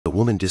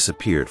woman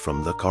disappeared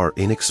from the car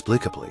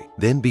inexplicably,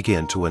 then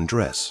began to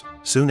undress.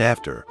 Soon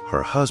after,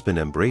 her husband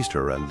embraced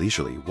her and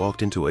leisurely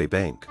walked into a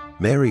bank.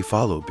 Mary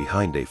followed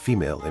behind a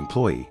female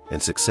employee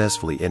and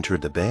successfully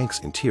entered the bank's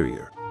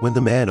interior. When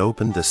the man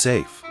opened the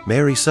safe,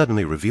 Mary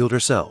suddenly revealed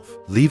herself,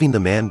 leaving the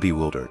man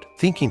bewildered,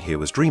 thinking he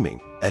was dreaming.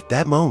 At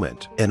that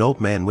moment, an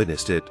old man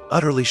witnessed it,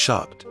 utterly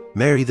shocked.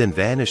 Mary then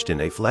vanished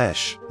in a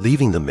flash,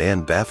 leaving the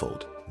man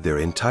baffled. Their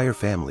entire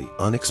family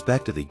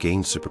unexpectedly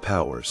gained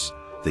superpowers.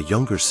 The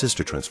younger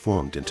sister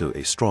transformed into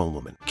a strong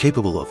woman,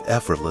 capable of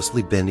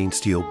effortlessly bending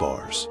steel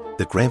bars.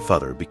 The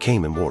grandfather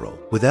became immortal,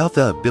 without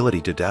the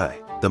ability to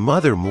die. The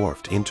mother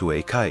morphed into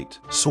a kite,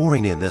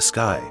 soaring in the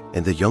sky,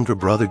 and the younger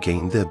brother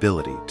gained the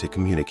ability to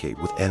communicate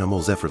with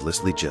animals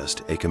effortlessly,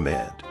 just a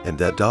command, and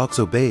the dogs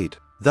obeyed.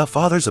 The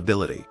father's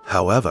ability,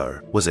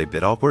 however, was a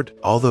bit awkward.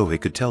 Although he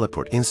could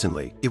teleport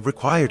instantly, it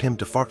required him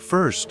to fart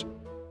first,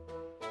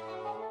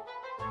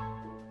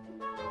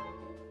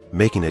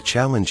 making it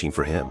challenging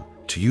for him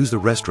to use the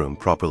restroom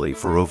properly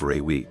for over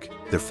a week.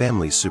 Their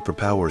family's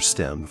superpowers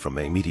stemmed from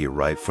a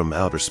meteorite from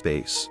outer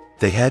space.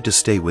 They had to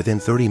stay within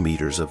 30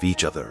 meters of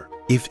each other.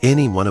 If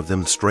any one of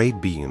them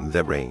strayed beyond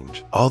that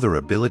range, all their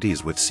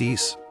abilities would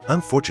cease.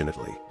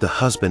 Unfortunately, the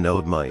husband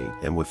owed money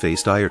and would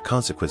face dire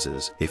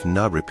consequences if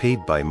not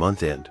repaid by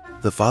month end.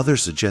 The father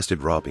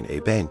suggested robbing a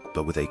bank,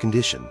 but with a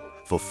condition: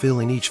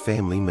 fulfilling each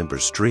family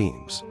member's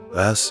dreams.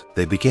 Thus,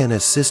 they began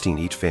assisting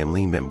each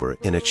family member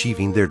in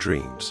achieving their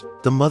dreams.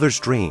 The mother's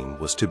dream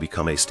was to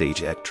become a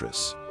stage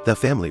actress. The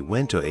family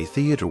went to a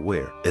theater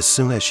where, as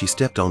soon as she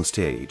stepped on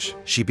stage,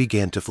 she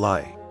began to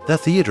fly. The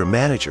theater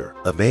manager,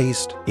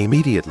 amazed,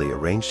 immediately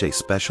arranged a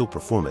special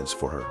performance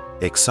for her.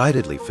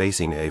 Excitedly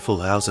facing a full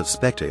house of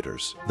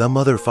spectators, the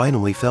mother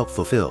finally felt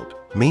fulfilled.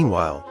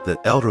 Meanwhile, the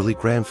elderly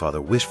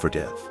grandfather wished for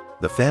death.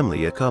 The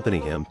family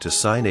accompanied him to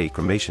sign a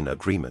cremation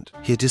agreement.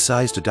 He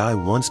decides to die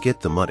once get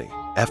the money.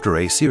 After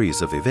a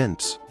series of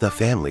events, the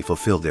family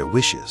fulfilled their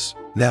wishes.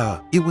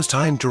 Now, it was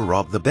time to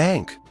rob the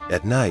bank.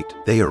 At night,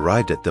 they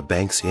arrived at the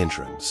bank's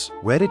entrance.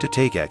 Ready to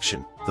take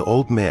action, the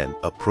old man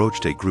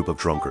approached a group of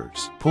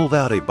drunkards, pulled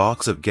out a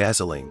box of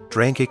gasoline,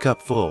 drank a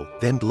cup full,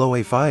 then blew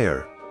a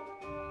fire.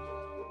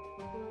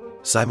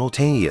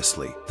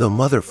 Simultaneously, the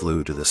mother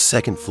flew to the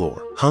second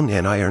floor, hung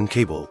an iron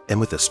cable, and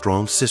with a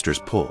strong sister's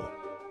pull,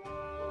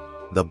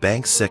 the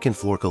bank's second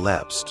floor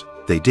collapsed.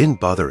 They didn't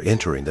bother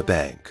entering the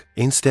bank.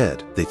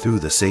 Instead, they threw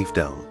the safe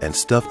down and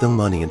stuffed the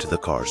money into the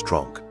car's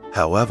trunk.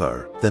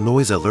 However, the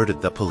noise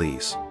alerted the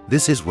police.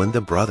 This is when the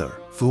brother,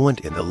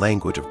 fluent in the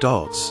language of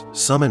dogs,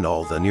 summoned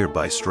all the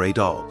nearby stray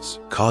dogs,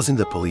 causing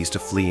the police to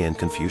flee in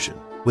confusion.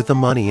 With the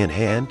money in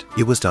hand,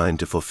 it was time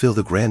to fulfill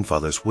the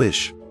grandfather's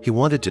wish. He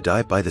wanted to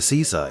die by the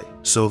seaside,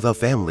 so the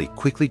family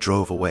quickly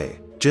drove away.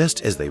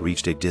 Just as they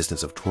reached a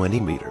distance of 20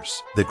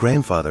 meters, the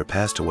grandfather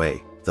passed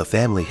away. The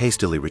family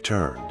hastily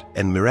returned,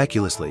 and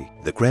miraculously,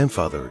 the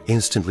grandfather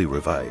instantly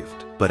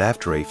revived. But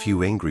after a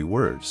few angry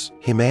words,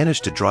 he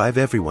managed to drive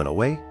everyone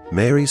away.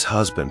 Mary's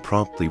husband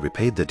promptly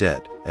repaid the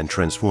debt and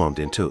transformed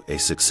into a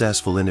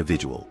successful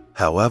individual.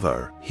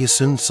 However, he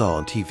soon saw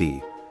on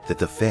TV that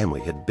the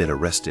family had been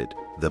arrested.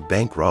 The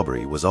bank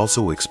robbery was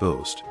also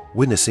exposed.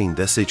 Witnessing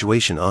the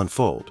situation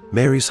unfold,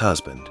 Mary's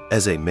husband,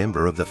 as a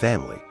member of the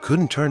family,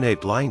 couldn't turn a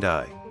blind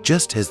eye.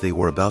 Just as they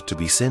were about to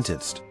be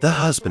sentenced, the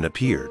husband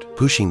appeared,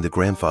 pushing the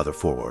grandfather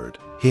forward.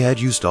 He had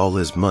used all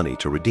his money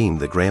to redeem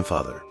the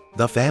grandfather.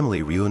 The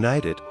family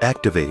reunited,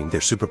 activating their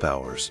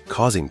superpowers,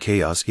 causing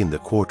chaos in the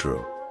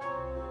courtroom.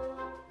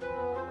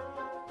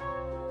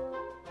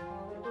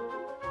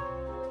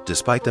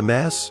 Despite the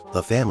mess,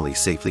 the family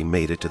safely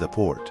made it to the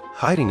port,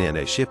 hiding in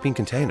a shipping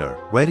container,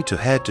 ready to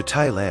head to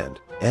Thailand.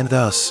 And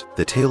thus,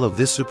 the tale of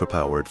this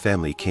superpowered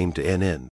family came to an end.